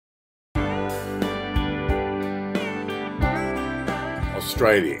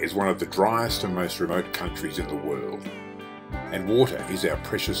Australia is one of the driest and most remote countries in the world, and water is our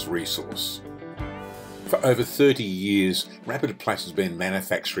precious resource. For over 30 years, Plas has been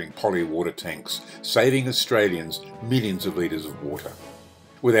manufacturing poly water tanks, saving Australians millions of litres of water.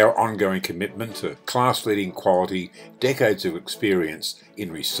 With our ongoing commitment to class-leading quality, decades of experience in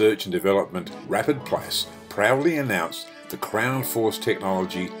research and development, Plas proudly announced the Crown Force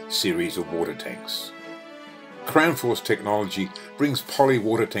Technology series of water tanks. Crown Force technology brings poly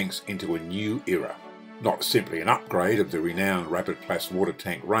water tanks into a new era. Not simply an upgrade of the renowned Plas water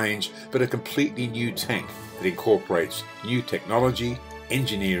tank range, but a completely new tank that incorporates new technology,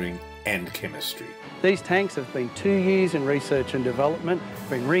 engineering and chemistry. These tanks have been 2 years in research and development,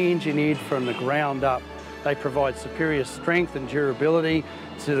 been re-engineered from the ground up. They provide superior strength and durability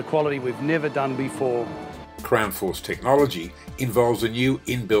to the quality we've never done before. Crown Force technology involves a new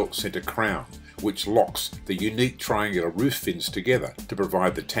inbuilt centre crown, which locks the unique triangular roof fins together to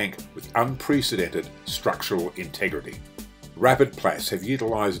provide the tank with unprecedented structural integrity. Plas have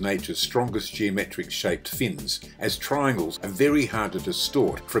utilised nature's strongest geometric shaped fins, as triangles are very hard to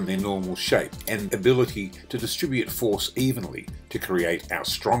distort from their normal shape and ability to distribute force evenly to create our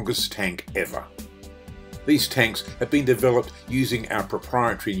strongest tank ever. These tanks have been developed using our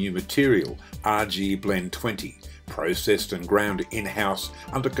proprietary new material, RG Blend 20, processed and ground in-house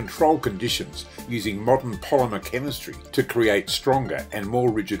under controlled conditions using modern polymer chemistry to create stronger and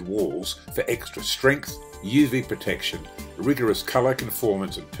more rigid walls for extra strength, UV protection, rigorous colour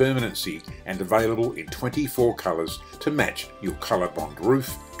conformance and permanency, and available in 24 colours to match your colour bond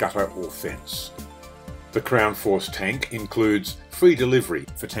roof, gutter or fence. The Crown Force tank includes free delivery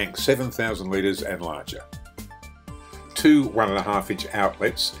for tanks 7,000 litres and larger. 2 1.5-inch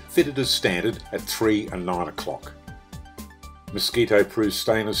outlets fitted as standard at 3 and 9 o'clock. Mosquito-proof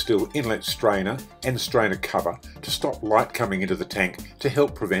stainless steel inlet strainer and strainer cover to stop light coming into the tank to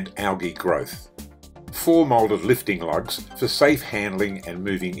help prevent algae growth. 4 moulded lifting lugs for safe handling and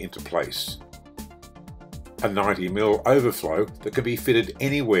moving into place. A 90mm overflow that can be fitted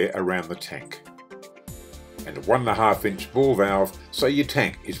anywhere around the tank. And a 1.5-inch ball valve so your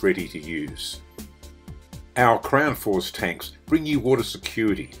tank is ready to use. Our Crown Force tanks bring you water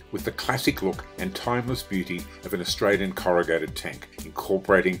security with the classic look and timeless beauty of an Australian corrugated tank,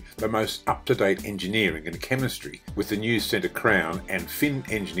 incorporating the most up-to-date engineering and chemistry with the new centre crown and fin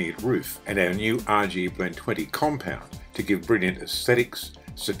engineered roof, and our new RG Blend 20 compound to give brilliant aesthetics,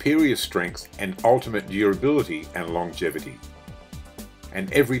 superior strength and ultimate durability and longevity. And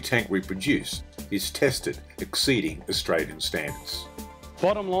every tank we produce is tested exceeding Australian standards.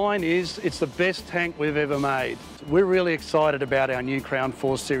 Bottom line is, it's the best tank we've ever made. We're really excited about our new Crown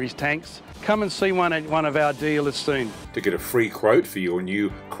Force series tanks. Come and see one at one of our dealers soon. To get a free quote for your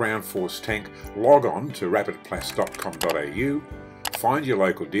new Crown Force tank, log on to rapidplas.com.au, find your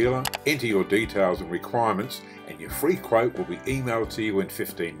local dealer, enter your details and requirements, and your free quote will be emailed to you in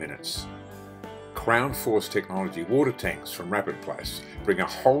 15 minutes. Crown Force technology water tanks from Plas bring a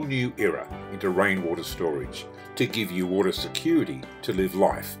whole new era into rainwater storage to give you water security to live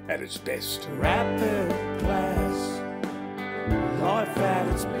life at its best. Plas, life at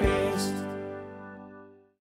its best.